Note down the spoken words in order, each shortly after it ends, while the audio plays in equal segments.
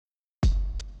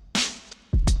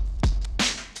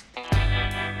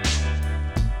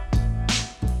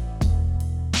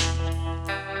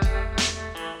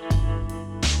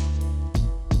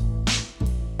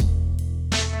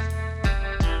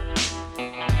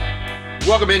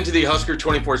Welcome into the Husker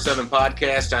 24/7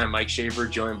 podcast. I'm Mike Schaefer,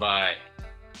 joined by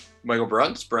Michael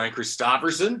Bruntz, Brian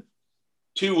Christopherson.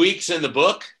 2 weeks in the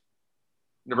book.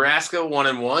 Nebraska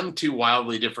 1-1, two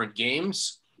wildly different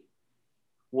games.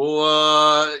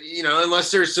 Well,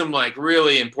 unless there's some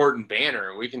really important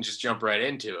banner, we can just jump right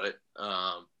into it.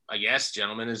 I guess,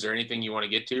 gentlemen, is there anything you want to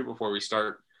get to before we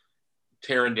start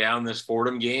tearing down this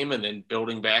Fordham game and then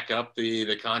building back up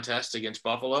the contest against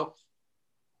Buffalo?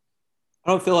 I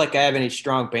don't feel like I have any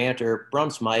strong banter.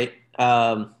 Bruntz might.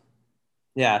 Do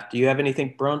you have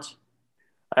anything, Bruntz?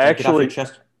 I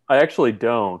actually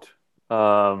don't.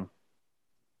 I'm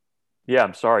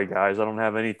sorry, guys. I don't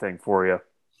have anything for you.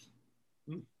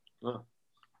 Well,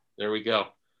 there we go.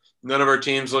 None of our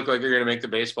teams look like they're going to make the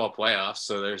baseball playoffs,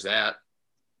 so there's that.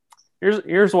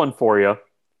 Here's one for you.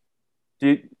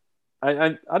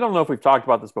 I don't know if we've talked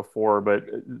about this before, but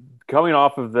coming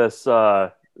off of this,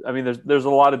 there's a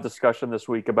lot of discussion this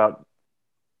week about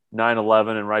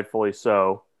 9/11, and rightfully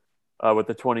so, with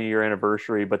the 20-year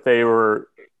anniversary. But they were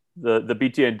the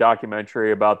BTN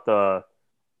documentary about the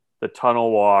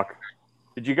tunnel walk.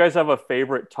 Did you guys have a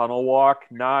favorite tunnel walk?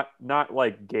 Not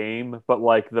like game, but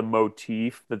like the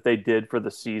motif that they did for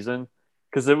the season?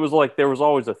 Because it was like there was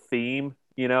always a theme,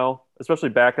 especially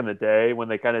back in the day when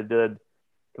they kind of did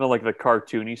like the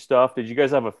cartoony stuff. Did you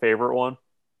guys have a favorite one?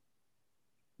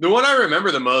 The one I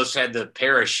remember the most had the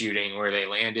parachuting where they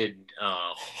landed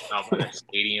out in the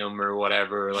stadium or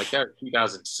whatever. Like that was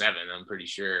 2007, I'm pretty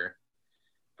sure.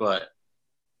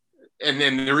 And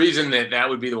then the reason that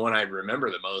would be the one I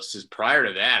remember the most is prior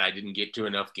to that, I didn't get to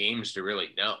enough games to really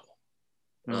know.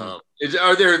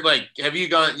 Are there have you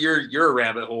gone? You're a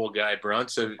rabbit hole guy,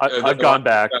 Bruntz. I've gone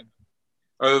back.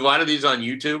 Are a lot of these on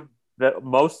YouTube?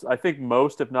 I think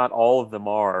most, if not all of them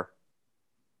are.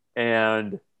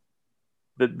 And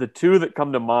the two that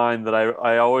come to mind that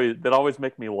I always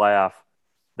make me laugh.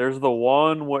 There's the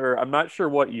one where I'm not sure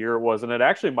what year it was, and it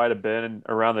actually might have been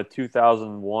around the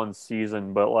 2001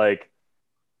 season, but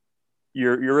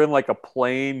you're in a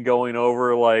plane going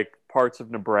over parts of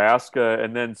Nebraska,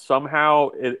 and then somehow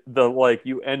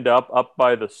you end up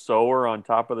by the Sower on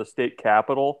top of the state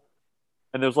capitol,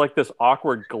 and there's this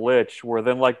awkward glitch where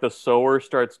then the Sower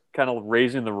starts kind of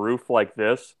raising the roof like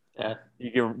this. Yeah.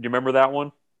 You remember that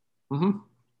one? Mm-hmm.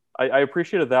 I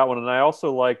appreciated that one, and I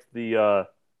also liked the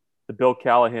Bill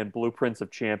Callahan Blueprints of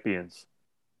Champions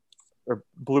or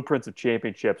Blueprints of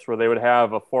Championships, where they would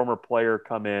have a former player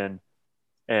come in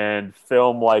and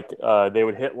film they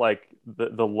would hit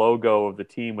the logo of the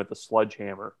team with a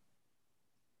sledgehammer.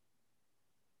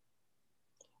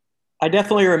 I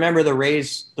definitely remember the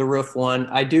raise the roof one.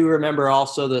 I do remember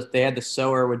also that they had the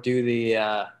Sower would do the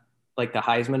the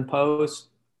Heisman pose.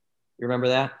 You remember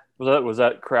that? Was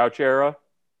that Crouch era?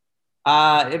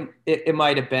 It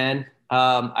might have been.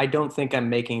 I don't think I'm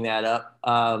making that up.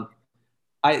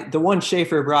 The one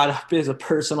Schaefer brought up is a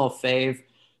personal fave.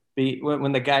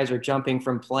 When the guys are jumping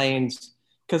from planes,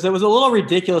 because it was a little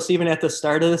ridiculous even at the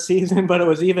start of the season, but it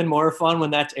was even more fun when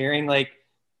that's airing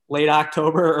late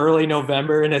October, early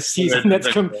November in a season that's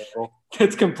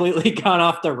completely gone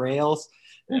off the rails.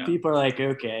 Yeah. And people are like,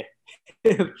 okay.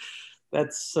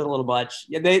 That's a little much.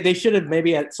 Yeah, they should have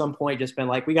maybe at some point just been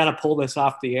we got to pull this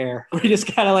off the air. We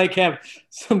just got to have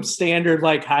some standard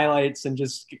highlights and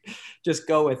just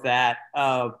go with that.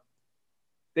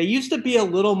 They used to be a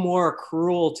little more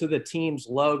cruel to the team's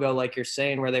logo, like you're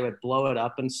saying, where they would blow it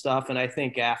up and stuff. And I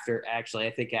think after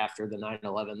the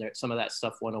 9/11, some of that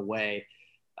stuff went away.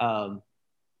 It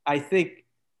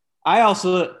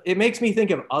makes me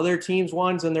think of other teams'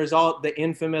 ones, and there's all the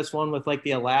infamous one with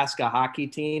the Alaska hockey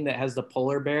team that has the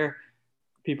polar bear.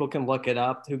 People can look it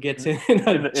up. Who gets in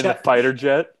a fighter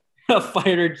jet? A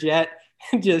fighter jet,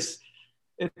 just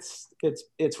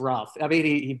it's rough. I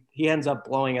mean, he ends up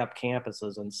blowing up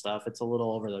campuses and stuff. It's a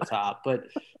little over the top, but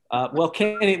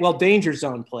Danger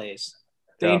Zone plays.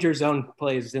 Danger Zone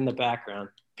plays in the background.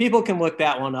 People can look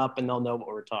that one up, and they'll know what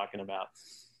we're talking about.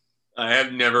 I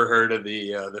have never heard of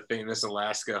the famous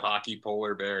Alaska hockey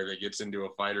polar bear that gets into a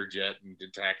fighter jet and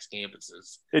attacks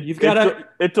campuses.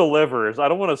 It delivers. I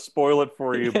don't want to spoil it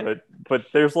for you, but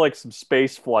there's some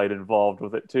space flight involved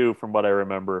with it too, from what I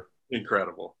remember.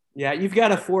 Incredible. Yeah, you've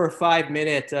got a 4 or 5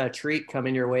 minute treat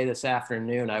coming your way this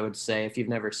afternoon, I would say, if you've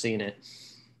never seen it.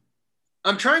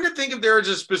 I'm trying to think if there was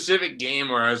a specific game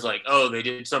where I was like, oh, they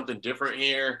did something different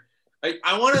here.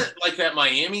 I want to that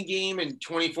Miami game in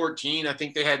 2014. I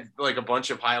think they had a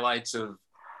bunch of highlights of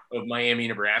Miami,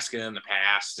 Nebraska in the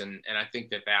past, and I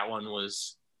think that one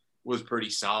was pretty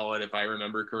solid if I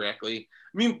remember correctly.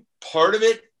 I mean, part of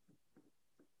it,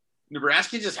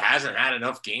 Nebraska just hasn't had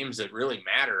enough games that really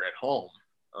matter at home.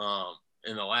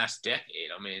 in the last decade.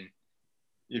 I mean,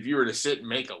 if you were to sit and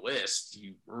make a list,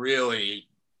 you really,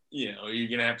 you're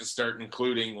going to have to start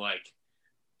including like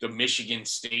the Michigan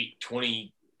State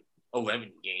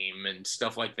 2011 game and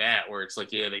stuff like that, where it's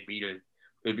like, yeah, they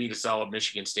beat a solid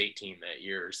Michigan State team that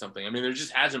year or something. I mean, there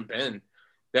just hasn't been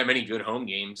that many good home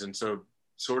games. And so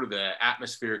sort of the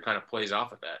atmosphere kind of plays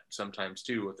off of that sometimes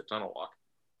too with the tunnel walk.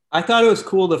 I thought it was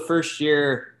cool the first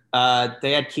year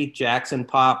they had Keith Jackson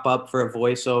pop up for a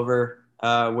voiceover.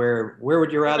 Where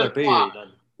would you rather be?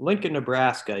 Lincoln,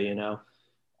 Nebraska,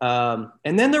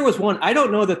 And then there was one, I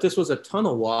don't know that this was a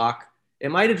tunnel walk. It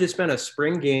might have just been a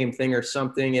spring game thing or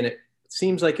something. And it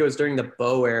seems like it was during the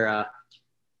Bo era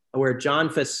where John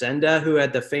Facenda, who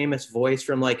had the famous voice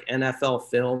from like NFL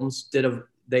films,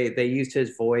 they used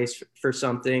his voice for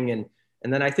something. And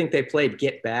then I think they played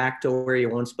Get Back to Where You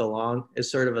Once Belong as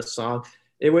sort of a song.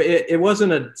 It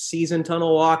wasn't a season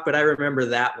tunnel walk, but I remember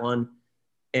that one.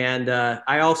 And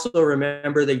I also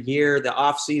remember the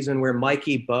off season where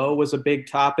Mikey Bo was a big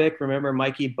topic. Remember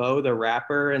Mikey Bo, the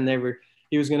rapper, and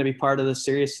he was going to be part of the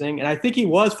serious thing. And I think he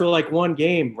was for like one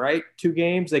game, right? 2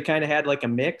 games. They kind of had like a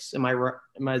mix.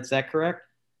 Is that correct?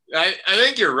 I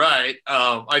think you're right.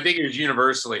 I think it was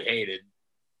universally hated.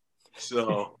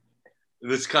 So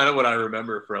that's kind of what I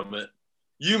remember from it.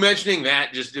 You mentioning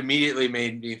that just immediately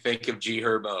made me think of G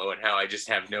Herbo and how I just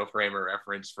have no frame of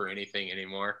reference for anything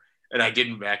anymore. And I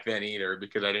didn't back then either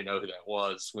because I didn't know who that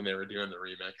was when they were doing the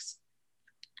remix.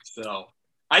 So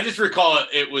I just recall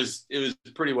it was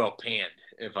pretty well panned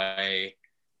if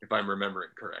I'm remembering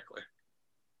correctly.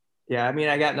 Yeah, I mean,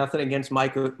 I got nothing against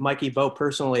Mikey Bo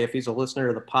personally if he's a listener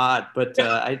to the pod, but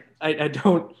I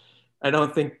don't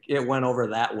think it went over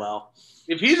that well.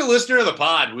 If he's a listener of the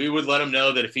pod, we would let him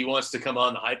know that if he wants to come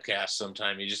on the Hypecast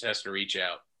sometime, he just has to reach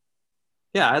out.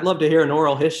 Yeah, I'd love to hear an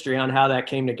oral history on how that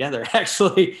came together,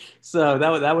 actually. So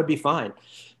that would be fine.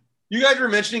 You guys were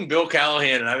mentioning Bill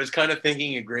Callahan, and I was kind of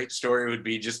thinking a great story would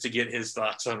be just to get his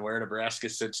thoughts on where Nebraska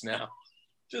sits now.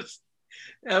 Just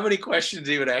how many questions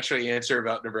he would actually answer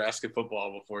about Nebraska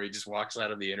football before he just walks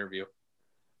out of the interview.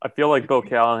 I feel like Bill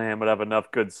Callahan would have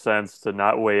enough good sense to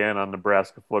not weigh in on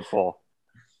Nebraska football.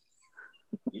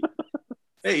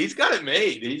 Hey, he's got it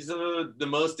made. He's the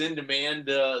most in-demand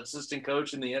assistant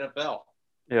coach in the NFL.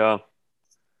 Yeah.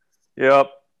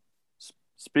 Yep.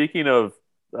 Speaking of,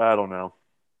 I don't know.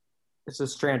 Is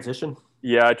this transition?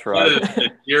 Yeah, I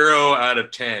tried. 0 out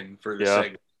of 10 for the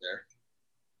segment there.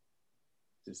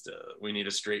 Just we need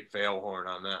a straight fail horn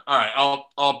on that. All right,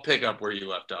 I'll pick up where you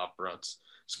left off, Brunts.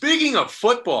 Speaking of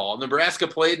football, Nebraska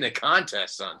played in a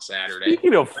contest on Saturday.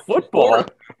 Speaking of football.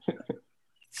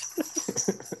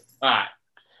 All right.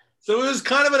 So it was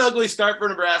kind of an ugly start for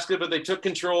Nebraska, but they took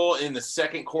control in the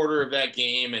second quarter of that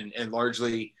game and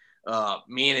largely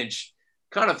managed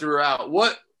kind of throughout.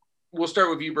 We'll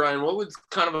start with you, Brian. What was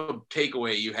kind of a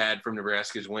takeaway you had from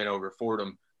Nebraska's win over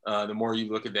Fordham? The more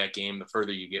you look at that game, the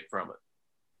further you get from it.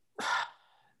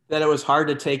 That it was hard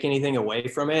to take anything away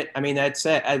from it. I mean, that's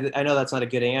it. I know that's not a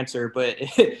good answer, but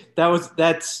I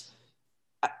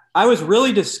was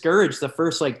really discouraged the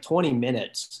first like 20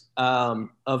 minutes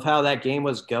of how that game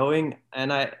was going.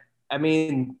 And I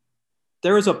mean,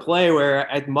 there was a play where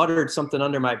I muttered something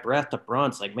under my breath to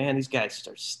Brunts, like, man, these guys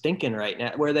are stinking right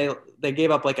now, where they gave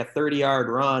up like a 30-yard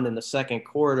run in the second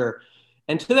quarter.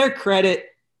 And to their credit,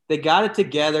 they got it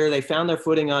together. They found their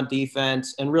footing on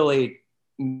defense and really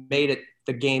made it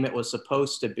the game it was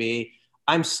supposed to be.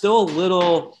 I'm still a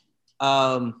little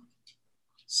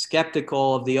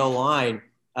skeptical of the O-line,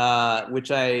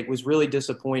 which I was really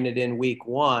disappointed in week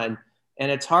 1. And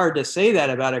it's hard to say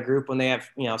that about a group when they have,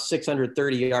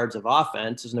 630 yards of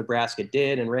offense, as Nebraska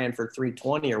did, and ran for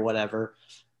 320 or whatever.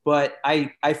 But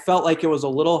I felt like it was a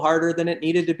little harder than it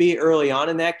needed to be early on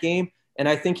in that game. And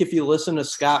I think if you listen to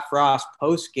Scott Frost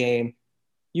post-game,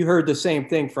 you heard the same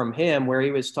thing from him where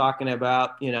he was talking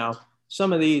about,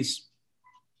 some of these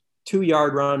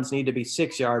 2-yard runs need to be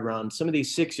 6-yard runs. Some of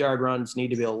these 6-yard runs need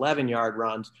to be 11-yard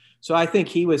runs. So I think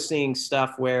he was seeing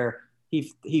stuff where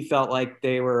he felt like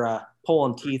they were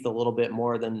pulling teeth a little bit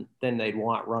more than they'd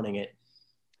want running it.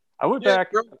 I went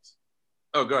back.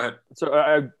 Oh, go ahead. So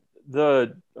I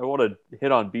want to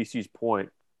hit on BC's point.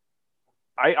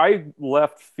 I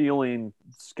left feeling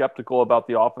skeptical about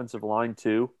the offensive line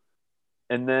too.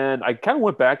 And then I kind of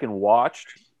went back and watched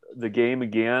the game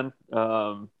again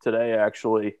today,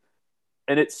 actually.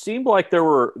 And it seemed like there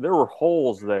were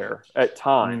holes there at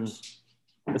times,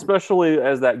 especially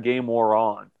as that game wore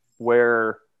on,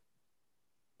 where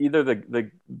either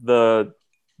the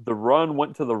run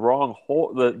went to the wrong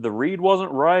hole, the read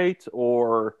wasn't right,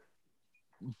 or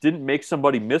didn't make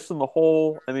somebody miss in the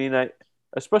hole. I mean,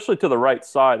 especially to the right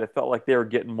side. I felt like they were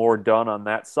getting more done on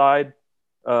that side,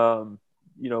 on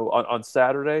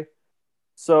Saturday.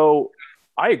 So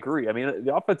I agree. I mean,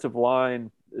 the offensive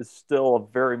line is still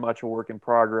very much a work in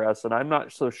progress, and I'm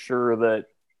not so sure that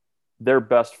their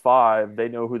best five, they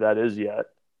know who that is yet.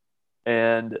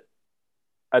 And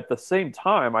at the same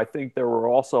time, I think there were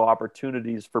also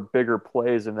opportunities for bigger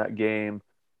plays in that game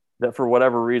that for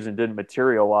whatever reason didn't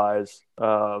materialize,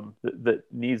 that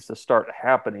needs to start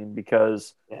happening,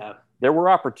 because there were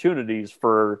opportunities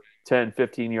for 10,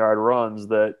 15-yard runs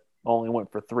that only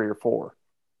went for 3 or 4.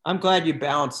 I'm glad you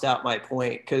balanced out my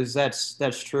point, because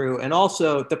that's true. And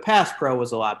also the pass pro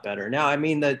was a lot better. Now, I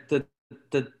mean, the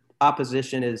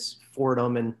opposition is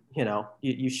Fordham, and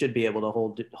you should be able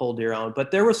to hold your own.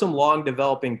 But there were some long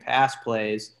developing pass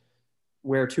plays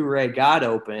where Toure got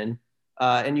open,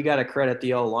 and you got to credit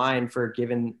the O-line for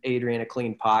giving Adrian a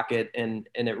clean pocket, and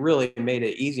it really made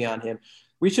it easy on him.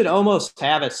 We should almost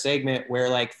have a segment where,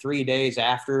 like, 3 days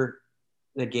after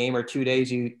the game or 2 days,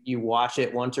 you watch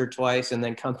it once or twice and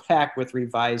then come back with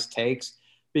revised takes,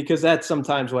 because that's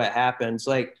sometimes what happens.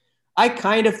 Like, I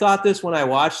kind of thought this when I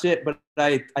watched it, but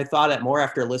I thought it more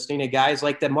after listening to guys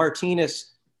like the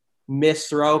Martinez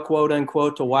misthrow, quote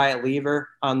unquote, to Wyatt Lever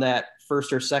on that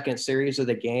first or second series of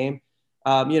the game.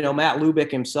 Matt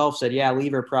Lubick himself said, yeah,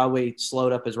 Lever probably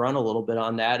slowed up his run a little bit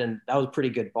on that, and that was a pretty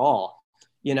good ball.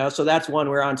 So that's one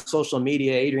where on social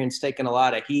media, Adrian's taking a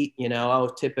lot of heat,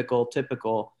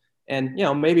 typical. And,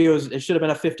 maybe it should have been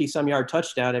a 50-some yard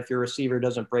touchdown if your receiver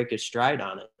doesn't break his stride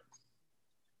on it.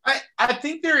 I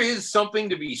think there is something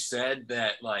to be said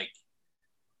that, like,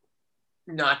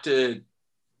 not to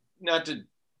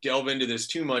delve into this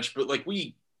too much, but like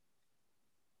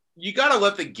you got to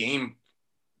let the game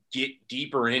get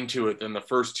deeper into it than the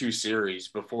first 2 series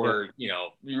before,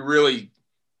 you really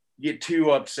get too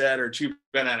upset or too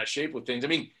bent out of shape with things. I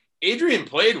mean, Adrian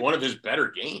played one of his better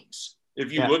games.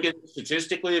 If you look at it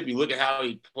statistically, if you look at how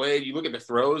he played, you look at the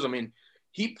throws, I mean,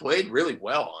 he played really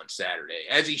well on Saturday,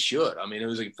 as he should. I mean, it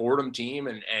was a Fordham team,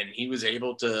 and he was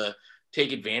able to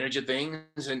take advantage of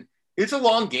things. And it's a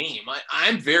long game.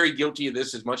 I'm very guilty of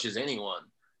this as much as anyone.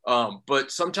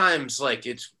 But sometimes, like,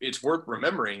 it's worth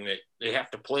remembering that they have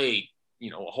to play, a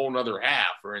whole nother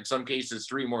half, or in some cases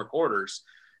 3 more quarters.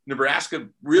 Nebraska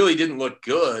really didn't look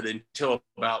good until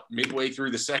about midway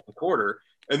through the second quarter.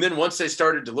 And then once they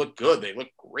started to look good, they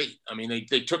looked great. I mean,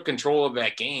 they took control of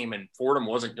that game, and Fordham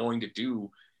wasn't going to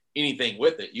do anything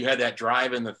with it. You had that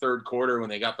drive in the third quarter when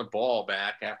they got the ball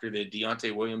back after the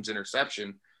Deontay Williams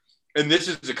interception. And this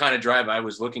is the kind of drive I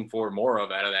was looking for more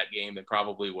of out of that game than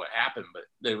probably what happened, but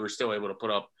they were still able to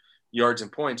put up yards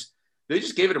and points. They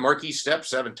just gave it to Marquise Stepp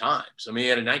 7 times. I mean, he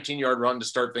had a 19-yard run to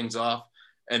start things off.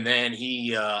 And then he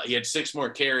had 6 more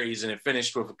carries, and it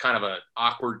finished with kind of an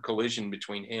awkward collision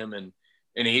between him and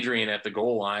Adrian at the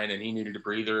goal line, and he needed a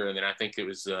breather. And then I think it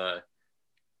was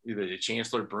either the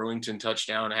Chancellor Brewington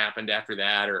touchdown happened after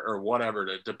that or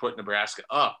whatever to put Nebraska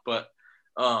up. But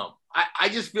I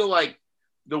just feel like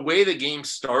the way the game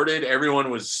started,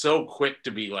 everyone was so quick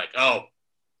to be like, oh,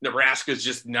 Nebraska's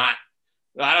just not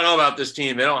 – I don't know about this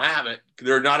team. They don't have it.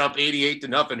 They're not up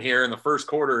 88-0 here in the first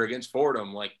quarter against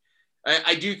Fordham. Like,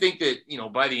 I do think that,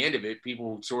 by the end of it,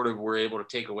 people sort of were able to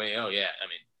take away, oh, yeah, I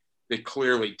mean, they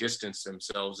clearly distanced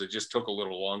themselves. It just took a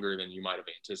little longer than you might have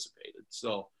anticipated.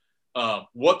 So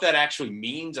what that actually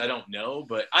means, I don't know.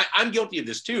 But I'm guilty of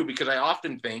this too, because I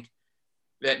often think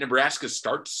that Nebraska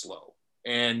starts slow.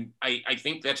 And I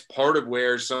think that's part of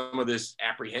where some of this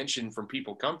apprehension from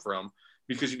people come from,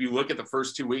 because if you look at the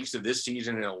first 2 weeks of this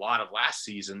season and a lot of last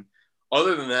season,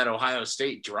 other than that Ohio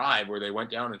State drive where they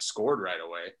went down and scored right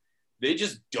away, they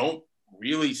just don't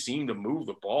really seem to move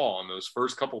the ball on those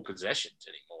first couple possessions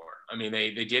anymore. I mean,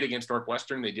 they did against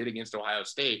Northwestern, they did against Ohio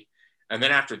State. And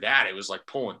then after that, it was like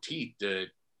pulling teeth to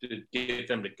get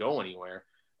them to go anywhere.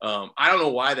 I don't know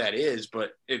why that is,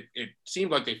 but it seemed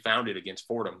like they found it against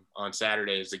Fordham on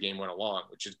Saturday as the game went along,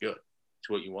 which is good. It's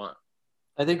what you want.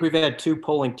 I think we've had 2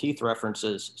 pulling teeth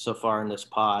references so far in this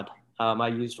pod. I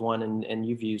used one and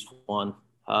you've used one.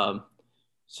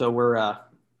 So we're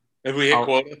have we hit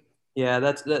quota? Yeah,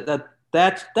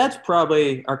 that's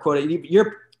probably our quota.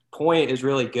 Your point is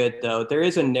really good, though. There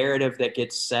is a narrative that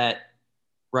gets set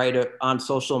right on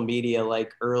social media,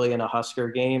 like early in a Husker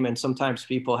game, and sometimes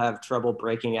people have trouble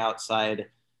breaking outside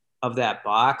of that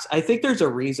box. I think there's a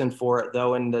reason for it,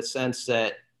 though, in the sense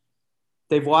that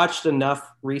they've watched enough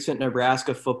recent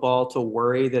Nebraska football to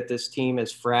worry that this team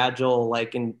is fragile.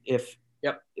 Like if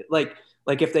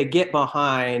they get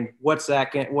behind, what's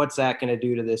that going to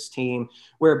do to this team?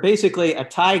 Where basically a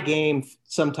tie game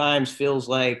sometimes feels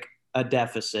like a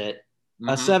deficit,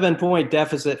 A 7-point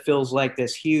deficit feels like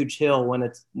this huge hill when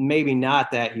it's maybe not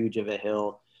that huge of a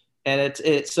hill. And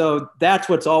so that's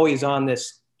what's always on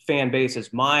this fan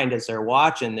base's mind as they're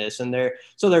watching this. And they're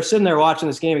sitting there watching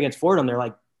this game against Fordham. They're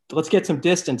like, let's get some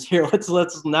distance here.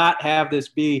 Let's not have this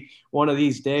be one of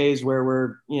these days where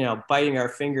we're, biting our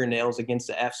fingernails against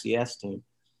the FCS team.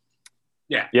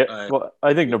 Yeah. Yeah. Well,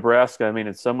 I think Nebraska,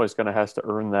 in some ways kind of has to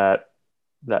earn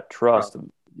that trust.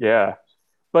 And, yeah.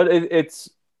 But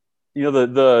it's,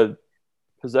 the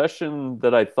possession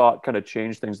that I thought kind of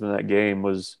changed things in that game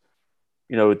was,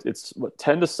 it's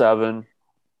 10-7,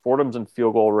 Fordham's in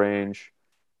field goal range,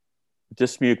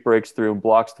 Dismuke breaks through and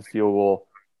blocks the field goal.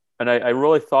 And I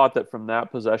really thought that from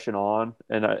that possession on,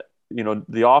 and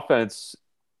the offense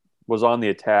was on the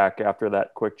attack after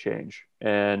that quick change.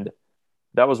 And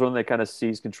that was when they kind of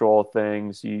seized control of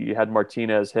things. You had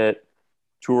Martinez hit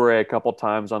Toure a couple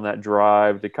times on that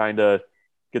drive to kind of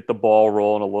get the ball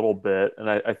rolling a little bit. And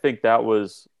I think that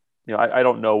was, I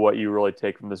don't know what you really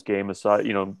take from this game aside,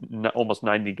 almost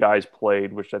 90 guys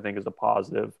played, which I think is a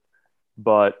positive.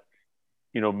 But,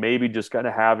 maybe just kind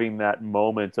of having that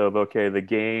moment of, okay, the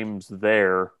game's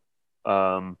there.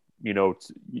 At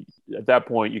that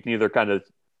point, you can either kind of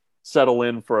settle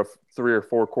in for a 3 or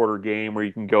 4 quarter game where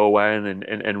you can go in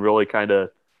and really kind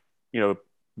of,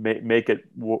 make it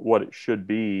what it should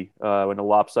be in a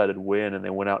lopsided win, and they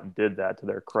went out and did that to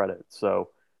their credit. So,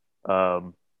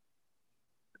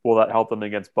 will that help them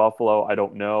against Buffalo? I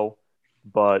don't know,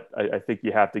 but I think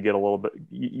you have to get a little bit.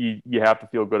 You have to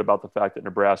feel good about the fact that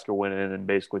Nebraska went in and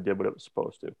basically did what it was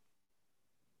supposed to.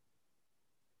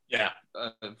 Yeah,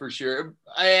 for sure.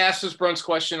 I asked this Bruns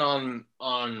question on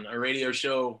a radio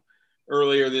show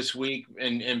earlier this week,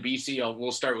 and BC,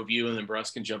 we'll start with you, and then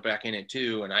Bruns can jump back in it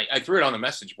too. And I threw it on the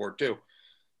message board too.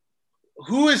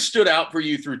 Who has stood out for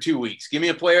you through 2 weeks? Give me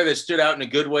a player that stood out in a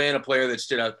good way and a player that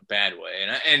stood out in a bad way.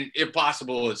 And if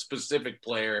possible, a specific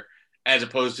player as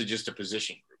opposed to just a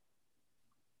position group.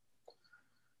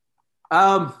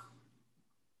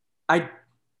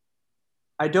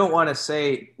 I don't want to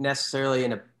say necessarily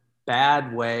in a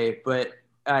bad way, but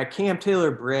Cam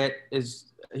Taylor-Britt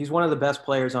he's one of the best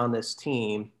players on this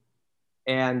team.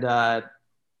 And,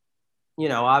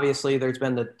 obviously there's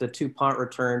been the 2 punt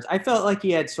returns. I felt like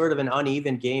he had sort of an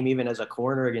uneven game, even as a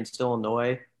corner against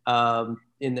Illinois.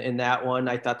 In that one,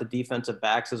 I thought the defensive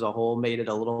backs as a whole made it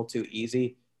a little too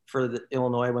easy for the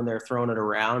Illinois when they're throwing it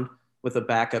around with a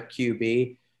backup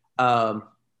QB.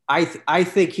 I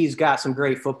think he's got some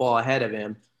great football ahead of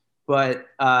him, but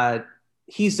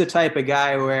he's the type of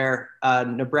guy where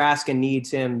Nebraska needs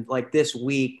him, like this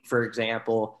week, for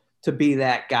example, to be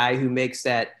that guy who makes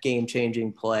that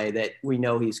game-changing play that we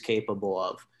know he's capable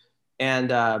of.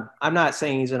 And I'm not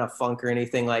saying he's in a funk or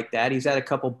anything like that. He's had a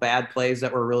couple bad plays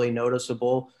that were really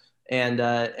noticeable, and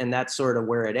that's sort of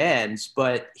where it ends.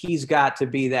 But he's got to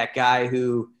be that guy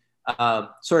who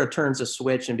sort of turns a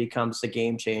switch and becomes the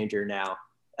game changer now,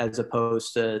 as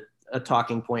opposed to a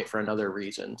talking point for another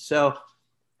reason. So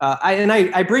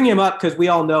I bring him up because we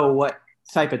all know what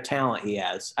type of talent he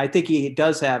has. I think he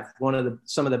does have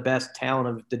some of the best talent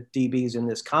of the DBs in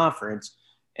this conference,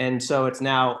 and so it's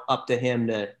now up to him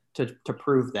to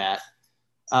prove that.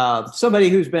 Somebody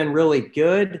who's been really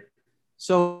good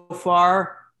so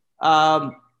far,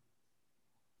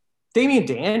 Damian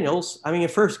Daniels.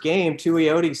 First game,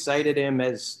 Tuioti cited him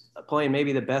as playing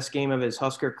maybe the best game of his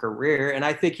Husker career, and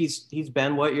I think he's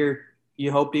been what you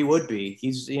hoped he would be.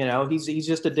 He's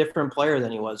just a different player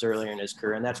than he was earlier in his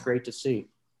career, and that's great to see.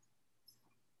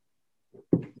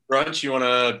 Brunch, you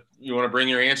wanna bring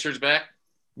your answers back?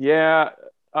 Yeah,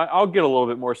 I'll get a little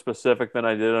bit more specific than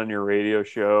I did on your radio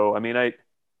show.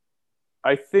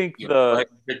 I think I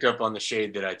picked up on the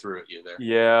shade that I threw at you there.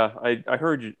 Yeah, I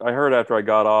heard you. I heard after I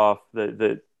got off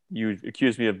that you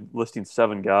accused me of listing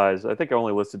 7 guys. I think I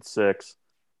only listed 6,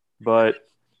 but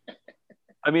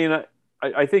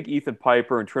I think Ethan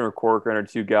Piper and Turner Corcoran are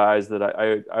 2 guys that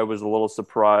I was a little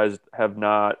surprised have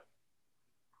not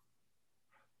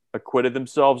acquitted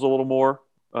themselves a little more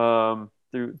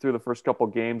through the first couple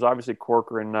of games. Obviously,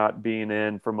 Corcoran not being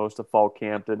in for most of fall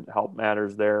camp didn't help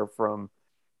matters there from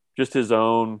just his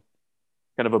own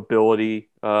kind of ability,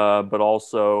 but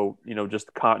also,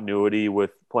 just continuity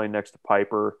with playing next to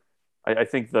Piper. I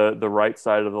think the right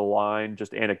side of the line,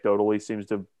 just anecdotally, seems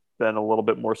to have been a little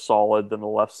bit more solid than the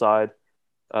left side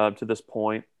to this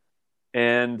point.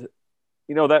 And,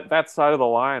 that side of the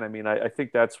line, I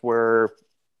think that's where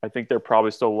I think they're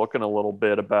probably still looking a little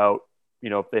bit about,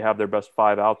 if they have their best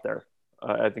 5 out there.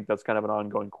 I think that's kind of an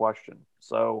ongoing question.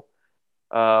 So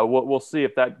we'll see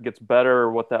if that gets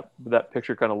better, what that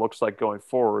picture kind of looks like going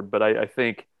forward. But I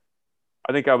think,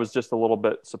 I think I was just a little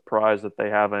bit surprised that they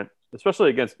haven't, especially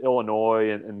against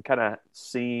Illinois, and kind of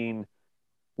seeing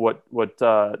what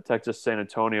Texas San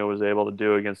Antonio was able to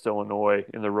do against Illinois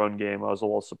in the run game. I was a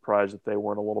little surprised that they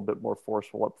weren't a little bit more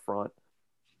forceful up front.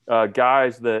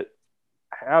 Guys that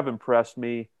have impressed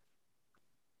me,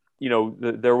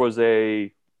 there was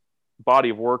a body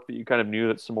of work that you kind of knew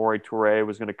that Samori Toure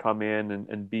was going to come in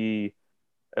and be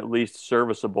at least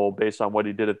serviceable based on what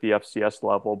he did at the FCS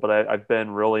level. But I've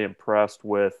been really impressed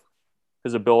with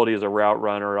his ability as a route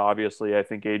runner. Obviously, I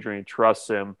think Adrian trusts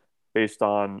him based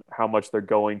on how much they're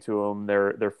going to him.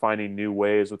 They're finding new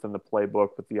ways within the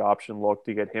playbook with the option look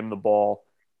to get him the ball.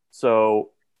 So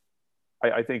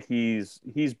I think he's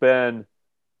been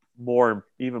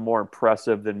even more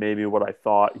impressive than maybe what I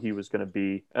thought he was going to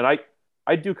be. And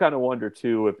I do kind of wonder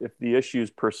too if the issues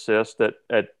persist at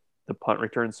the punt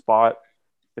return spot,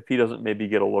 if he doesn't maybe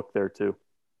get a look there too.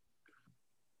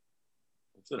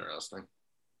 That's interesting.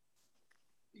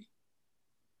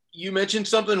 You mentioned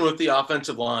something with the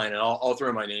offensive line, and I'll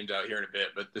throw my names out here in a bit,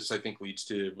 but this I think leads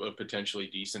to a potentially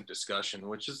decent discussion,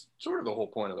 which is sort of the whole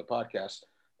point of the podcast.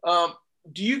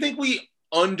 Do you think we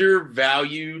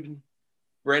undervalued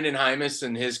Brenden Jaimes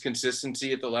and his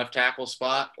consistency at the left tackle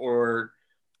spot, or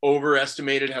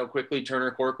overestimated how quickly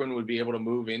Turner Corcoran would be able to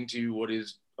move into what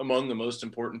is among the most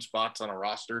important spots on a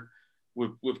roster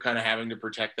with kind of having to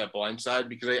protect that blind side?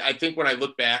 Because I think when I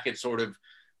look back at sort of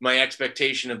my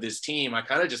expectation of this team, I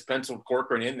kind of just penciled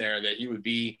Corcoran in there that he would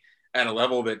be at a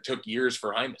level that took years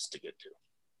for Jaimes to get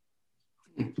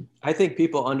to. I think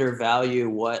people undervalue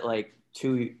what like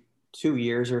two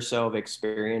years or so of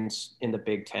experience in the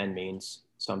Big Ten means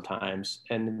sometimes.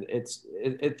 And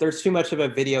there's too much of a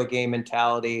video game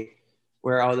mentality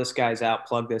where, oh, this guy's out,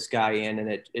 plug this guy in, and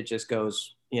it just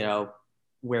goes,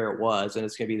 where it was, and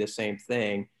it's going to be the same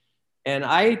thing. And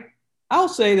I'll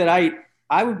say that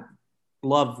I would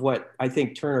love what I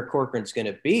think Turner Corcoran's going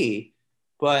to be,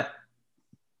 but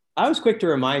I was quick to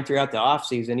remind throughout the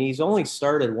offseason, he's only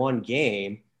started one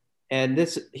game, and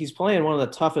he's playing one of the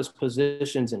toughest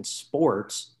positions in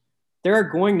sports. There are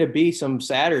going to be some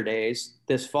Saturdays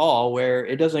this fall where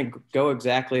it doesn't go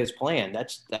exactly as planned.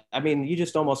 You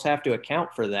just almost have to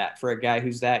account for that for a guy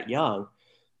who's that young.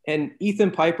 And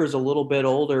Ethan Piper's a little bit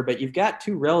older, but you've got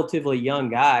two relatively young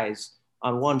guys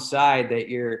on one side that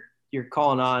you're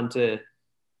calling on to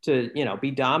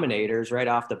be dominators right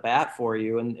off the bat for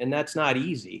you. And that's not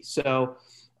easy. So,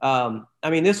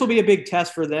 this will be a big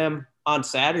test for them on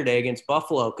Saturday against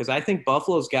Buffalo, because I think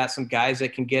Buffalo's got some guys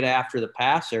that can get after the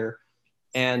passer.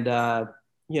 And,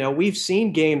 we've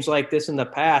seen games like this in the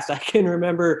past. I can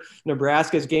remember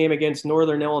Nebraska's game against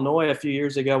Northern Illinois a few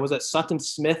years ago. Was it Sutton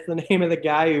Smith, the name of the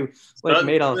guy who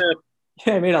made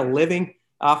a living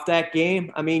off that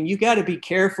game? I mean, you got to be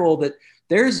careful that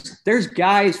there's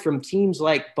guys from teams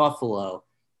like Buffalo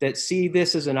that see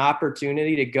this as an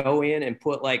opportunity to go in and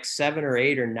put like 7 or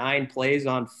 8 or 9 plays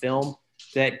on film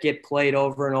that get played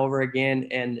over and over again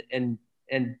and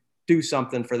do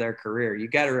something for their career. You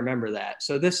got to remember that.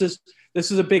 So this is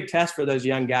a big test for those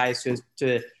young guys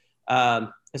to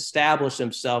establish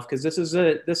themselves, because this is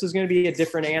going to be a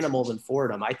different animal than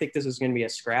Fordham. I think this is going to be a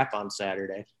scrap on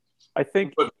Saturday. I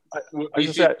think what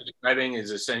you're describing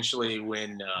is essentially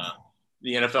when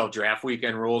the NFL draft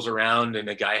weekend rolls around and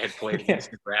the guy had played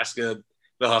against Nebraska,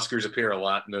 the Huskers appear a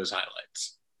lot in those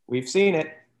highlights. We've seen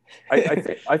it.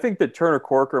 I think that Turner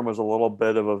Corcoran was a little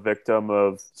bit of a victim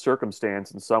of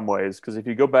circumstance in some ways, because if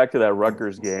you go back to that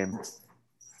Rutgers game,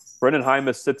 Brenden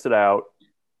Jaimes sits it out.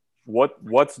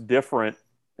 What's different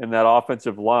in that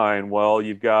offensive line? Well,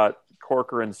 you've got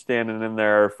Corcoran standing in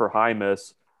there for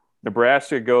Jaimes.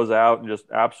 Nebraska goes out and just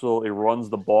absolutely runs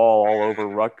the ball all over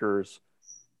Rutgers.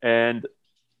 And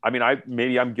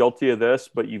maybe I'm guilty of this,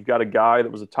 but you've got a guy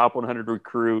that was a top 100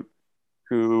 recruit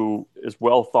who is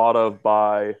well thought of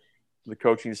by the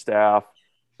coaching staff,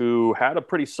 who had a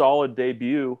pretty solid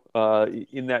debut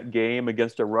in that game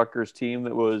against a Rutgers team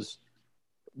that was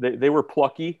they were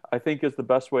plucky, I think is the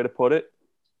best way to put it.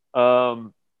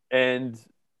 And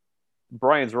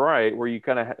Brian's right, where you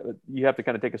have to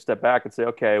kind of take a step back and say,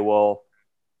 okay, well,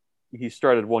 he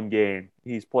started one game,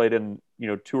 he's played in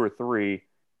 2 or 3,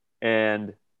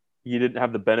 and you didn't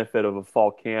have the benefit of a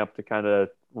fall camp to kind of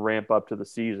ramp up to the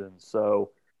season.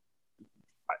 So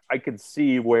I could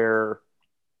see where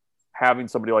having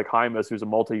somebody like Jaimes, who's a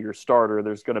multi-year starter,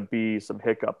 there's going to be some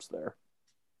hiccups there.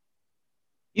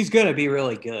 He's going to be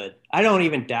really good. I don't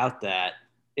even doubt that.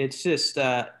 It's just,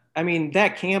 that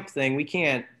camp thing, we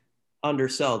can't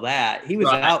undersell that. He was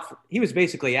out. He was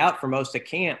basically out for most of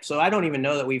camp. So I don't even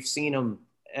know that we've seen him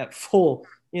at full,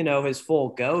 his full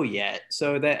go yet.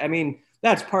 So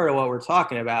that's part of what we're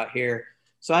talking about here.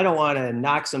 So I don't want to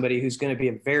knock somebody who's going to be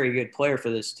a very good player for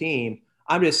this team.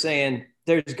 I'm just saying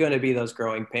there's going to be those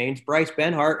growing pains. Bryce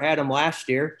Benhart had him last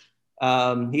year.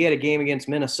 He had a game against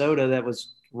Minnesota that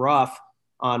was rough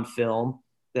on film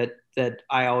that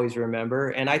I always remember.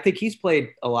 And I think he's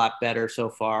played a lot better so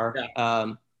far.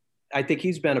 Yeah. I think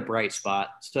he's been a bright spot.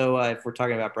 So if we're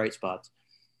talking about bright spots.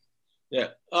 Yeah.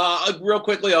 Real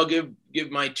quickly, I'll give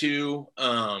my two.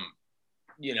 For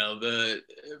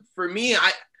me,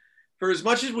 for as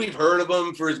much as we've heard of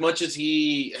him, for as much as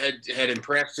he had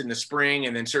impressed in the spring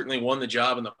and then certainly won the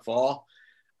job in the fall,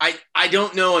 I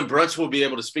don't know, and Brunts will be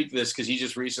able to speak to this because he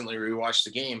just recently rewatched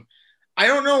the game. I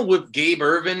don't know with Gabe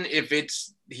Ervin if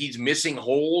he's missing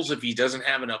holes, if he doesn't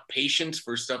have enough patience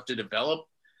for stuff to develop,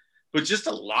 but just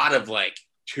a lot of like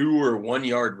 2 or 1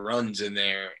 yard runs in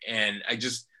there. And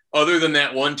other than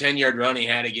that 1 10-yard run he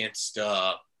had against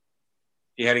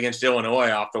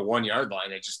Illinois off the 1 yard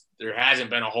line, there hasn't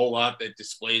been a whole lot that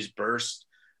displays burst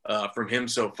from him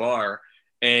so far.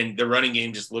 And the running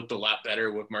game just looked a lot better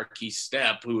with Marquise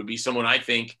Stepp, who would be someone I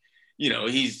think,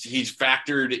 he's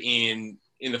factored in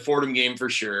the Fordham game for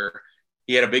sure.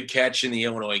 He had a big catch in the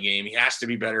Illinois game. He has to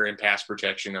be better in pass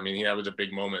protection. I mean, that was a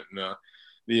big moment in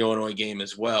the Illinois game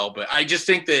as well. But I just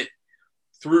think that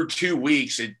through 2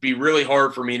 weeks, it'd be really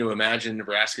hard for me to imagine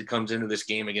Nebraska comes into this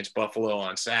game against Buffalo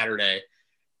on Saturday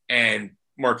and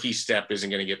Marquise Stepp isn't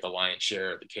going to get the lion's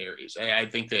share of the carries. I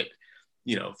think that,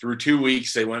 through 2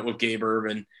 weeks, they went with Gabe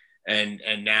Ervin. And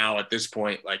now at this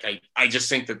point, like, I just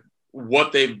think that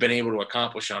what they've been able to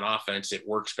accomplish on offense, it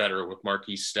works better with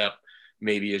Marquise Stepp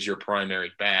maybe as your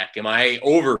primary back. Am I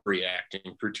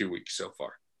overreacting for 2 weeks so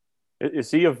far?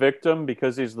 Is he a victim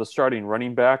because he's the starting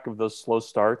running back of those slow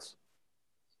starts?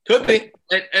 Could be.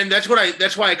 And that's why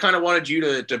I kind of wanted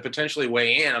you to potentially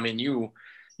weigh in. I mean, you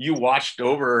watched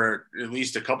over at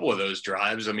least a couple of those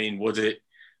drives. I mean, was it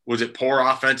poor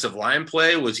offensive line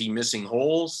play? Was he missing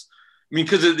holes? I mean,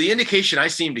 because the indication I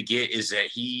seem to get is that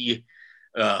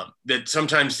that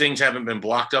sometimes things haven't been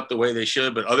blocked up the way they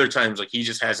should, but other times, like, he's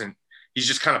just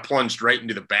kind of plunged right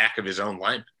into the back of his own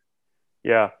line.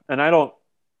 Yeah. And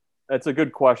that's a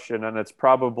good question. And it's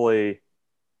probably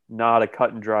not a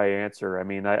cut and dry answer. I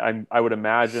mean, I would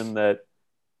imagine that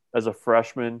as a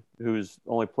freshman who's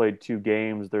only played 2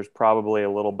 games, there's probably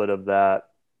a little bit of that,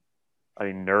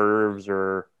 nerves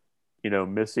or,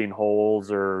 missing holes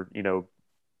or,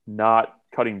 not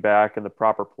cutting back in the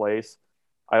proper place.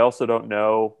 I also don't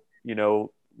know,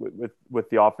 with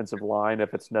the offensive line,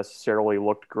 if it's necessarily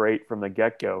looked great from the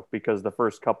get-go, because the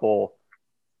first couple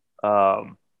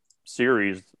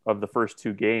series of the first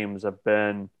 2 games have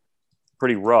been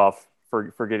pretty rough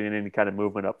for getting any kind of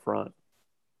movement up front.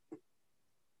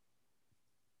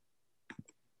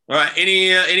 All right.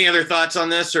 Any other thoughts on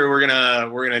this, or we're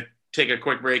gonna take a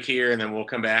quick break here and then we'll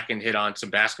come back and hit on some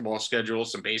basketball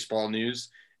schedules, some baseball news,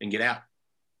 and get out.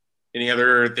 Any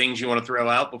other things you want to throw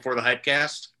out before the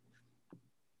Hypecast?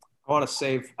 I want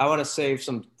to save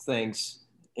some things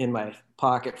in my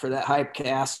pocket for that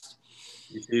Hypecast.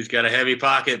 He's got a heavy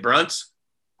pocket, Brunts.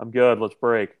 I'm good. Let's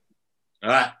break. All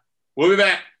right. We'll be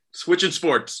back. Switching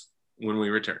sports when we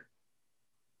return.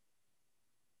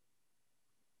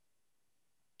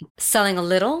 Selling a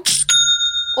little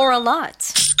or a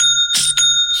lot?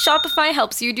 Shopify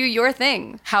helps you do your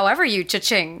thing, however you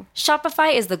cha-ching.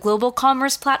 Shopify is the global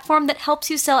commerce platform that helps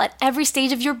you sell at every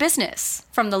stage of your business.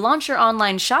 From the launch your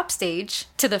online shop stage,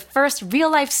 to the first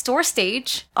real-life store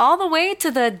stage, all the way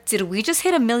to the did we just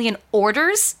hit 1 million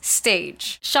orders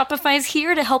stage. Shopify is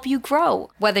here to help you grow.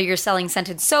 Whether you're selling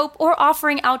scented soap or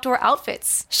offering outdoor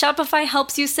outfits, Shopify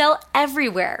helps you sell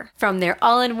everywhere. From their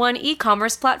all-in-one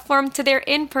e-commerce platform to their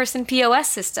in-person POS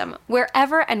system,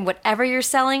 wherever and whatever you're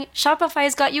selling,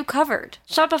 Shopify's got you covered.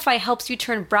 Shopify helps you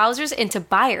turn browsers into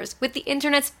buyers with the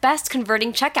internet's best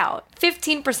converting checkout.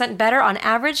 15% better on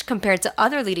average compared to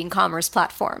other leading commerce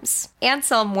platforms. And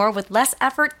sell more with less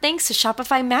effort thanks to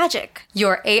Shopify Magic,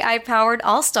 your AI-powered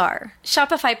all-star.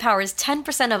 Shopify powers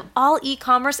 10% of all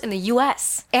e-commerce in the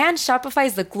US. And Shopify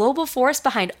is the global force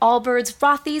behind Allbirds,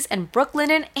 Rothy's, and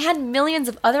Brooklinen, and millions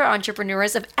of other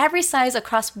entrepreneurs of every size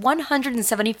across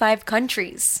 175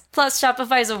 countries. Plus,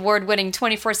 Shopify's award-winning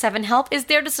 24/7 help is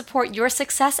there to support your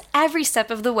success every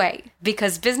step of the way.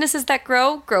 Because businesses that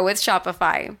grow with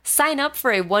Shopify. Sign up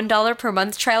for a $1 per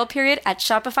month trial period at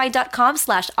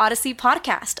shopify.com/Odyssey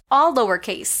Podcast, all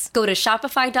lowercase. Go to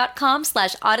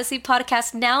shopify.com/Odyssey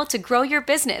Podcast now to grow your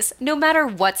business, no matter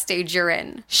what stage you're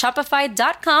in.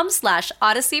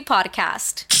 Shopify.com/Odyssey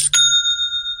Podcast.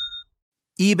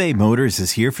 eBay Motors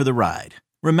is here for the ride.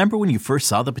 Remember when you first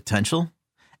saw the potential?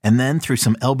 And then through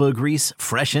some elbow grease,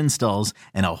 fresh installs,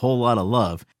 and a whole lot of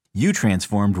love, You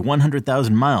transformed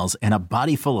 100,000 miles and a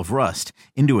body full of rust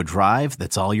into a drive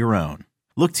that's all your own.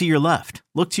 Look to your left.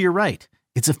 Look to your right.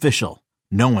 It's official.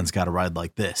 No one's got a ride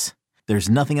like this. There's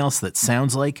nothing else that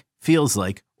sounds like, feels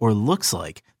like, or looks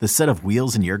like the set of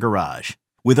wheels in your garage.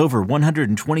 With over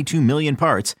 122 million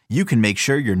parts, you can make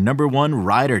sure your number one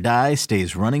ride or die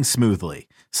stays running smoothly,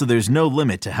 so there's no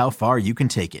limit to how far you can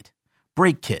take it.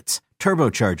 Brake kits,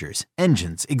 turbochargers,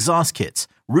 engines, exhaust kits,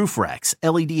 roof racks,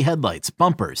 LED headlights,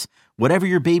 bumpers, whatever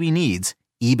your baby needs,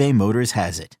 eBay Motors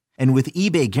has it. And with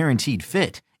eBay Guaranteed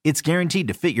Fit, it's guaranteed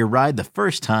to fit your ride the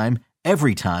first time,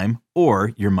 every time,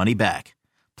 or your money back.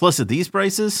 Plus, at these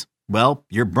prices, well,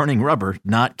 you're burning rubber,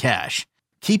 not cash.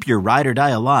 Keep your ride or die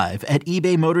alive at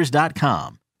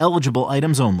ebaymotors.com. Eligible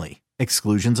items only.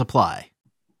 Exclusions apply.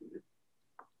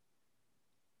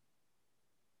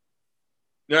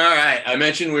 All right. I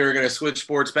mentioned we were going to switch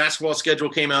sports. Basketball schedule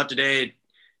came out today.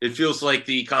 It feels like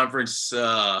the conference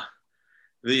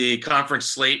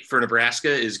slate for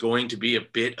Nebraska is going to be a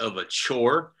bit of a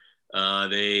chore.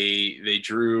 They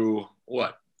drew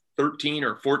 13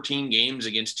 or 14 games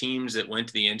against teams that went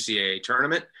to the NCAA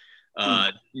tournament.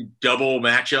 Double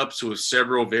matchups with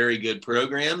several very good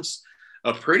programs.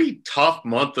 A pretty tough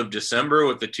month of December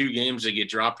with the 2 games that get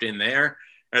dropped in there.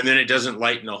 And then it doesn't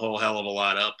lighten a whole hell of a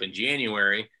lot up in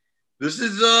January. This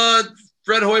is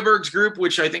Fred Hoiberg's group,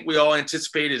 which I think we all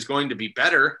anticipate is going to be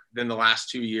better than the last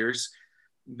 2 years.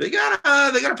 They got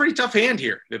a pretty tough hand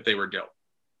here that they were dealt.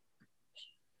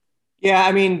 Yeah,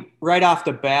 I mean, right off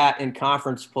the bat in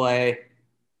conference play,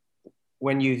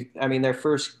 their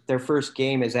first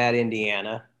game is at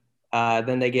Indiana.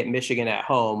 Then they get Michigan at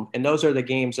home. And those are the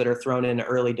games that are thrown in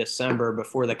early December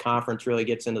before the conference really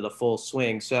gets into the full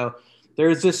swing. So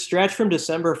there's this stretch from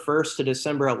December 1st to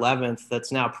December 11th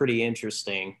that's now pretty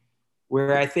interesting,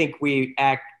 where I think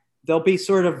they'll be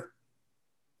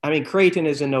Creighton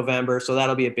is in November, so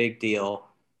that'll be a big deal.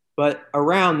 But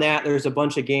around that, there's a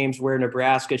bunch of games where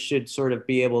Nebraska should sort of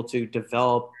be able to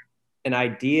develop an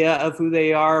idea of who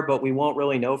they are, but we won't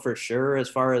really know for sure as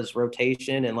far as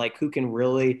rotation and like who can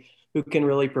really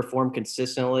perform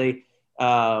consistently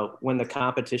when the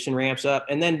competition ramps up.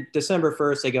 And then December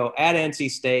 1st, they go at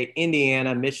NC State,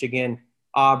 Indiana, Michigan,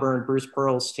 Auburn, Bruce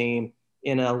Pearl's team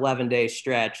in an 11-day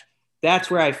stretch.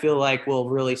 That's where I feel like we'll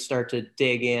really start to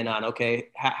dig in on, okay,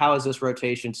 how is this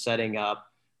rotation setting up?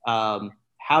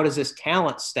 How does this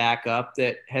talent stack up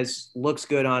that looks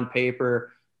good on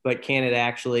paper, but can it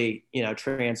actually,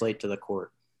 translate to the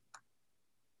court?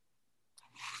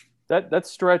 That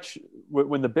stretch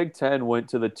when the Big Ten went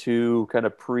to the 2 kind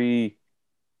of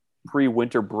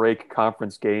pre-winter break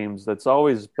conference games, that's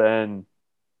always been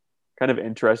kind of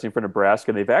interesting for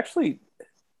Nebraska. They've actually,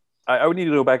 I would need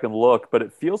to go back and look, but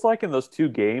it feels like in those 2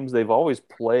 games, they've always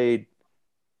played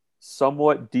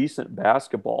somewhat decent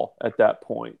basketball at that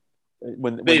point.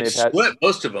 When they've swept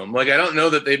most of them. Like, I don't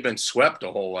know that they've been swept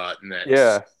a whole lot in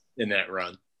that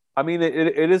run. I mean,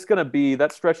 it is going to be,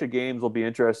 that stretch of games will be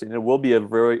interesting. It will be a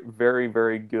very, very,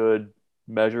 very good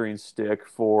measuring stick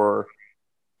for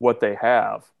what they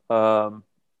have. I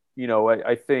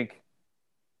think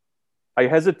I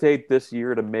hesitate this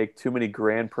year to make too many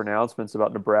grand pronouncements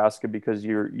about Nebraska because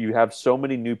you have so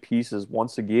many new pieces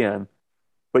once again,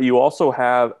 but you've also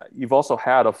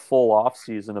had a full off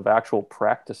season of actual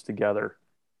practice together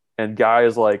and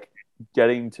guys like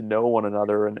getting to know one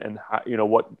another and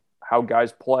how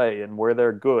guys play and where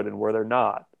they're good and where they're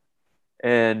not.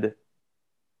 And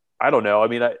I don't know. I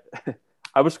mean,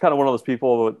 I was kind of one of those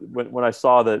people when I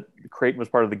saw that Creighton was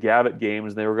part of the Gavitt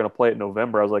games and they were going to play it in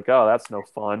November. I was like, oh, that's no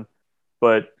fun.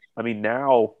 But I mean,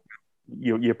 now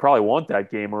you probably want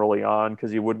that game early on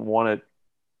because you wouldn't want it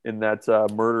in that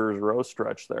Murderers Row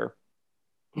stretch there.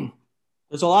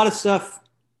 There's a lot of stuff.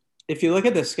 If you look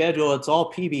at the schedule, it's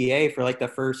all PBA for like the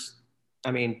first,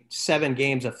 7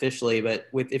 games officially, but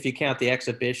if you count the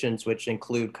exhibitions, which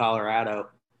include Colorado,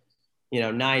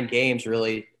 9 games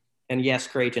really. And yes,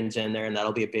 Creighton's in there and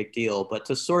that'll be a big deal, but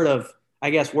to sort of,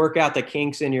 I guess, work out the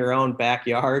kinks in your own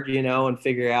backyard, and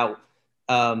figure out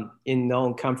in the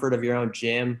own comfort of your own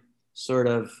gym, sort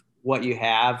of what you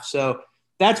have. So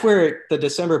that's where the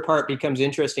December part becomes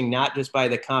interesting, not just by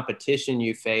the competition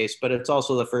you face, but it's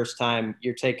also the first time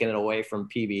you're taking it away from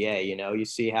PBA. You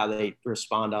see how they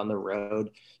respond on the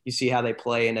road. You see how they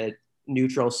play in a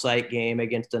neutral site game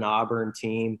against an Auburn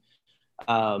team.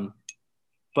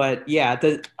 But yeah,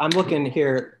 I'm looking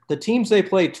here. The teams they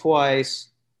play twice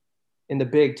in the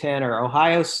Big Ten are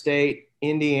Ohio State,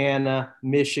 Indiana,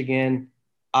 Michigan,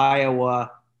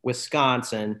 Iowa,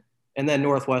 Wisconsin, and then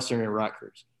Northwestern and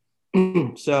Rutgers.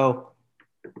 So,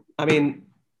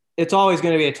 it's always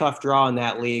going to be a tough draw in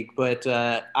that league, but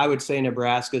I would say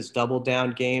Nebraska's double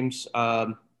down games.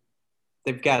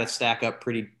 They've got to stack up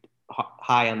pretty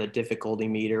high on the difficulty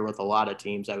meter with a lot of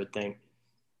teams, I would think.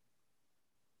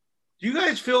 Do you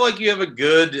guys feel like you have a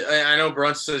good? I know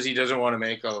Brunt says he doesn't want to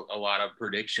make a lot of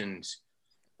predictions.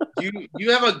 Do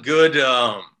you have a good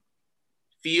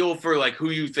feel for like who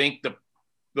you think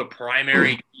the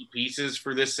primary key pieces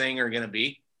for this thing are going to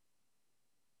be?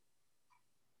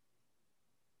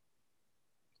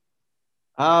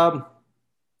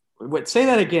 Say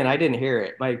that again. I didn't hear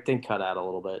it. My thing cut out a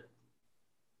little bit.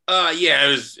 Yeah,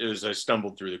 it was I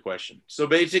stumbled through the question. So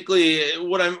basically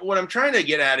what I'm trying to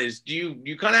get at is do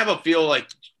you kind of have a feel like,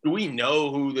 do we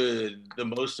know who the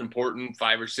most important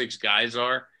 5 or 6 guys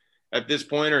are at this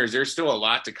point, or is there still a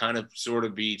lot to kind of sort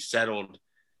of be settled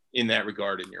in that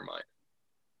regard in your mind?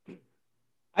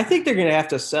 I think they're going to have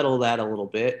to settle that a little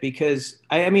bit because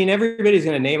I mean, everybody's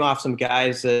going to name off some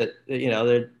guys that,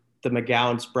 they're the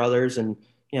McGowan's brothers and,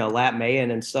 Lat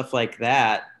Mayen and stuff like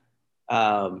that.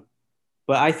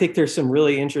 But I think there's some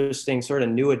really interesting sort of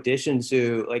new additions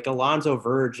to like Alonzo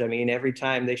Verge. I mean, every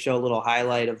time they show a little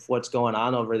highlight of what's going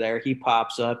on over there, he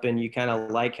pops up and you kind of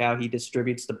like how he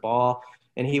distributes the ball.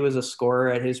 And he was a scorer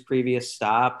at his previous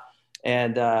stop.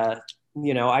 And, I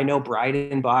know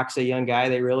Breidenbach's a young guy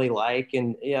they really like.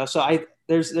 And, so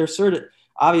there's sort of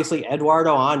obviously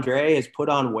Eduardo Andre has put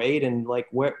on weight and like,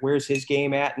 where's his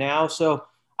game at now? So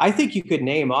I think you could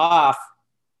name off,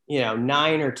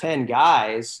 9 or 10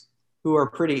 guys who are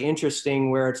pretty interesting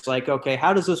where it's like, okay,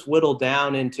 how does this whittle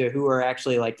down into who are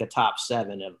actually like the top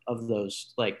 7 of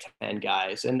those like 10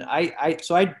 guys? And I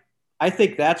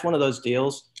think that's one of those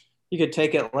deals. You could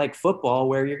take it like football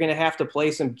where you're going to have to play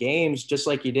some games just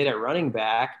like you did at running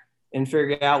back and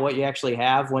figure out what you actually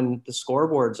have when the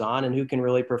scoreboard's on and who can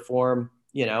really perform,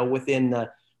 within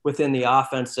the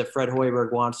offense that Fred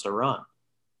Hoiberg wants to run.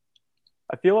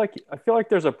 I feel like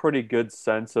there's a pretty good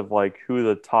sense of like who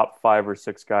the top 5 or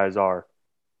 6 guys are.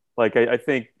 Like I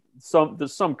think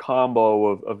there's some combo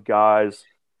of guys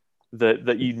that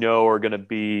are going to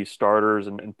be starters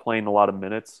and playing a lot of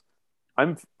minutes.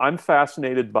 I'm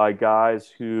fascinated by guys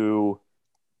who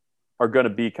are going to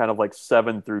be kind of like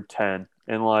 7 through 10,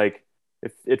 and like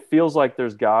it feels like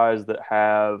there's guys that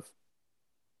have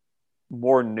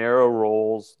more narrow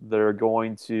roles that are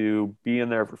going to be in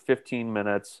there for 15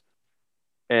 minutes.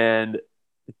 And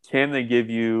can they give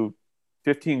you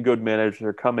 15 good minutes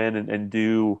or come in and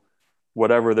do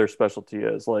whatever their specialty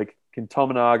is? Like, can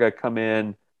Tominaga come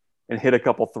in and hit a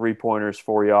couple 3-pointers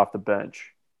for you off the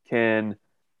bench? Can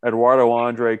Eduardo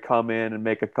Andre come in and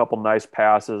make a couple nice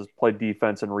passes, play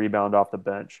defense, and rebound off the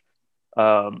bench?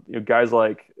 Guys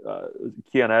like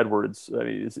Keon Edwards, I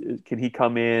mean, can he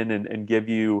come in and give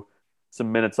you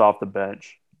some minutes off the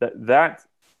bench? That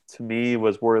to me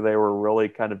was where they were really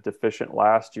kind of deficient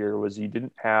last year, was you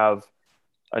didn't have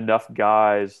enough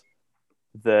guys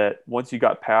that once you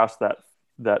got past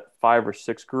that 5 or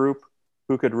 6 group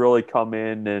who could really come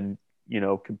in and,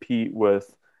 compete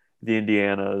with the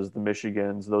Indianas, the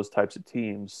Michigans, those types of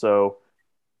teams. So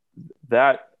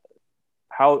that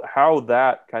how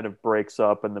that kind of breaks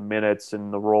up in the minutes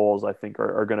and the roles, I think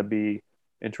are going to be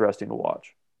interesting to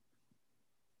watch.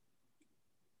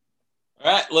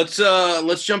 All right,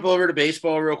 let's jump over to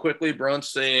baseball real quickly.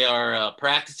 Brunts, they are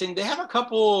practicing. They have a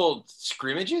couple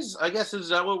scrimmages, I guess. Is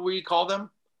that what we call them?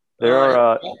 There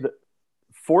are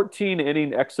 14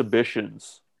 inning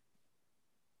exhibitions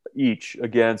each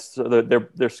against. So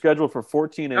they're scheduled for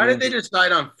 14 innings. How did they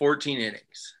decide on 14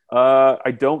 innings?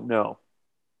 I don't know.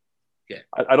 Okay.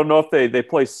 I don't know if they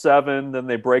play 7, then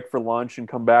they break for lunch and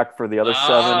come back for the other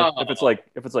 7.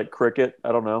 If it's like cricket,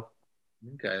 I don't know.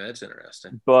 Okay, that's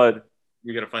interesting. But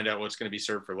you got to find out what's going to be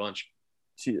served for lunch.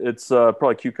 It's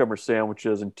probably cucumber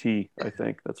sandwiches and tea. I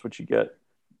think that's what you get.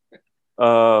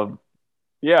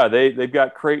 Yeah, they've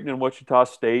got Creighton and Wichita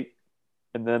State,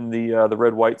 and then the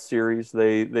Red White series.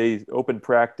 They opened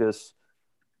practice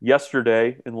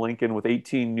yesterday in Lincoln with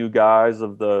 18 new guys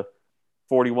of the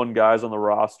 41 guys on the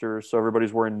roster. So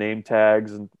everybody's wearing name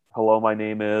tags and hello, my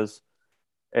name is,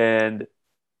 and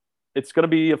it's going to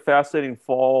be a fascinating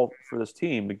fall for this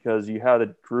team because you had a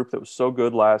group that was so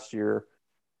good last year.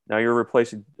 Now you're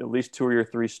replacing at least 2 or your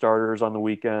 3 starters on the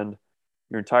weekend,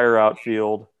 your entire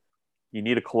outfield. You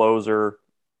need a closer.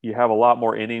 You have a lot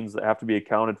more innings that have to be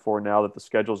accounted for now that the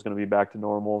schedule is going to be back to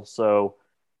normal. So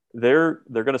they're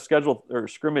going to schedule or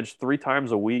scrimmage 3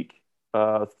 times a week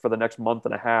for the next month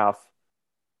and a half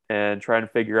and try and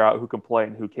figure out who can play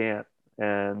and who can't.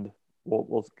 And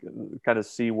we'll kind of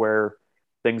see where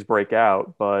things break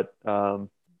out, but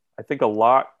I think a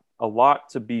lot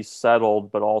to be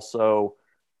settled, but also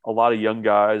a lot of young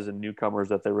guys and newcomers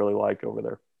that they really like over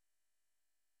there.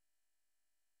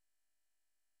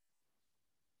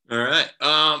 All right.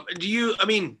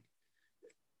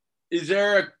 Is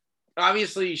there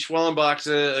obviously Schwellenbach's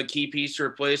a key piece to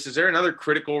replace. Is there another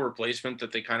critical replacement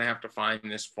that they kind of have to find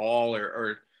this fall,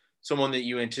 or someone that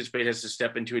you anticipate has to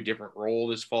step into a different role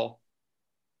this fall?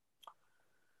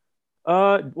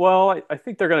 Well, I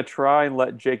think they're going to try and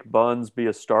let Jake Buns be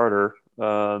a starter.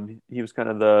 He was kind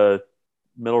of the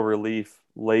middle relief,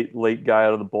 late guy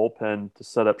out of the bullpen to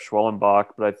set up Schwellenbach,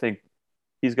 but I think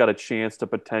he's got a chance to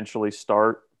potentially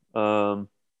start. I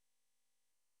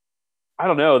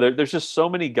don't know. There's just so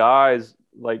many guys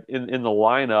like in the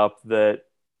lineup that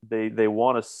they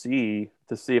want to see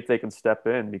if they can step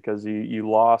in, because you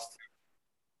lost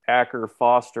Acker,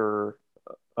 Foster,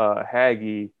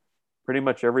 Hagge, pretty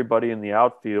much everybody in the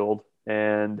outfield,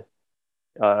 and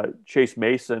Chase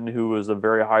Mason, who was a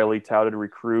very highly touted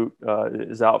recruit,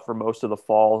 is out for most of the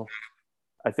fall.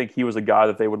 I think he was a guy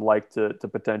that they would like to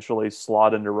potentially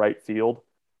slot into right field.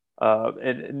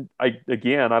 And I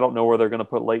don't know where they're going to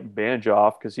put Leighton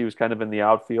Banjoff, because he was kind of in the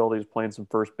outfield. He was playing some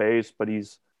first base, but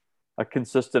he's a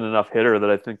consistent enough hitter that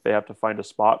I think they have to find a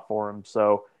spot for him.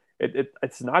 So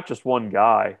it's not just one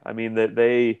guy. I mean, that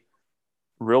they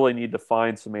really need to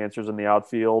find some answers in the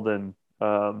outfield, and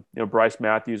Bryce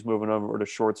Matthews moving over to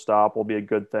shortstop will be a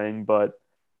good thing, but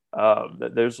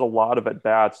there's a lot of at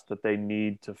bats that they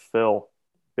need to fill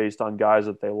based on guys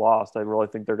that they lost. I really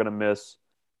think they're going to miss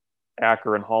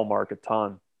Acker and Hallmark a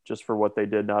ton, just for what they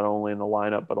did, not only in the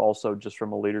lineup, but also just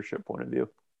from a leadership point of view.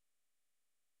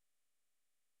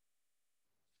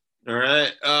 All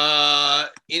right.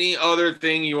 Any other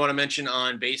thing you want to mention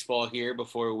on baseball here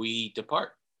before we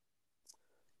depart?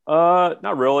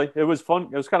 Not really. It was fun.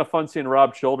 It was kind of fun seeing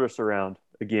Rob Childress around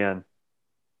again.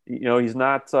 He's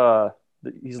not,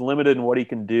 he's limited in what he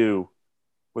can do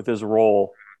with his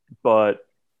role, but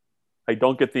I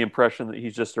don't get the impression that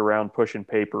he's just around pushing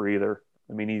paper either.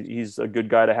 I mean, he's a good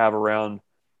guy to have around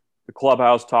the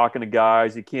clubhouse talking to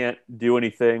guys. He can't do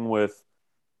anything with,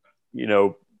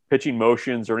 pitching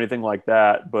motions or anything like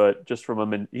that, but just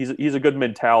from he's a good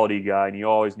mentality guy, and you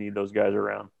always need those guys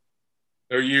around.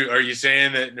 Are you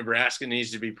saying that Nebraska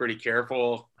needs to be pretty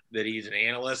careful that he's an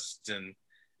analyst and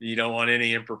you don't want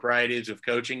any improprieties of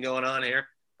coaching going on here?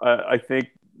 I think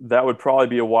that would probably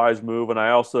be a wise move, and I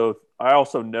also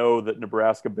know that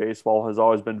Nebraska baseball has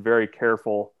always been very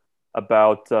careful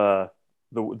about the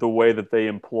way that they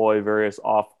employ various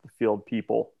off-the-field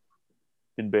people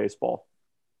in baseball.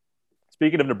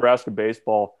 Speaking of Nebraska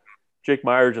baseball, Jake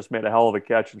Meyers just made a hell of a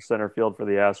catch in center field for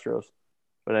the Astros.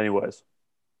 But anyways.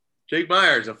 Jake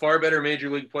Meyers, a far better major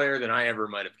league player than I ever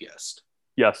might have guessed.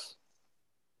 Yes.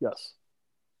 All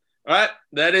right,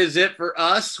 that is it for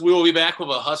us. We will be back with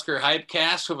a Husker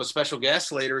Hypecast with a special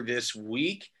guest later this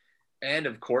week. And,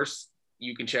 of course,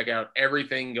 you can check out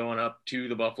everything going up to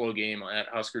the Buffalo game at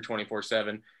Husker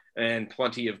 24/7 and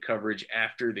plenty of coverage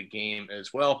after the game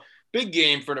as well. Big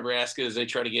game for Nebraska as they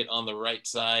try to get on the right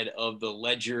side of the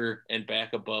ledger and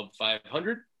back above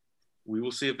 500. We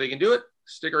will see if they can do it.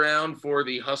 Stick around for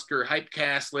the Husker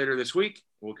Hypecast later this week.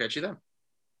 We'll catch you then.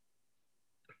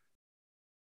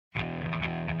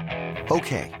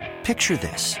 Okay, picture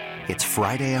this. It's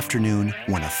Friday afternoon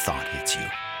when a thought hits you.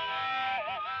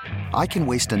 I can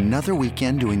waste another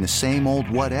weekend doing the same old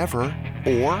whatever,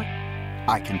 or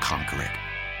I can conquer it.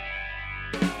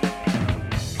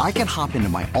 I can hop into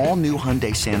my all-new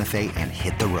Hyundai Santa Fe and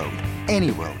hit the road. Any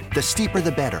road. The steeper,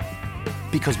 the better.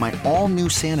 Because my all-new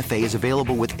Santa Fe is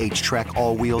available with H-Track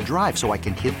all-wheel drive, so I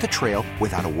can hit the trail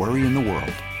without a worry in the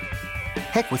world.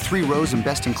 Heck, with 3 rows and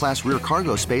best-in-class rear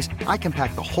cargo space, I can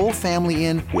pack the whole family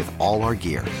in with all our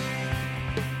gear.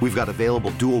 We've got available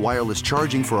dual wireless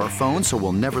charging for our phones, so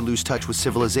we'll never lose touch with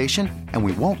civilization, and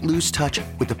we won't lose touch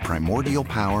with the primordial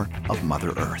power of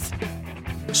Mother Earth.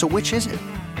 So which is it?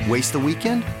 Waste the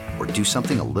weekend or do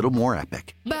something a little more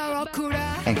epic?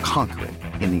 And conquer it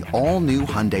in the all-new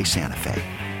Hyundai Santa Fe.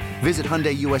 Visit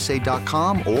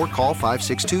HyundaiUSA.com or call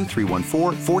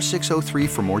 562-314-4603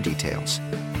 for more details.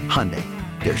 Hyundai,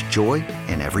 there's joy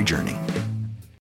in every journey.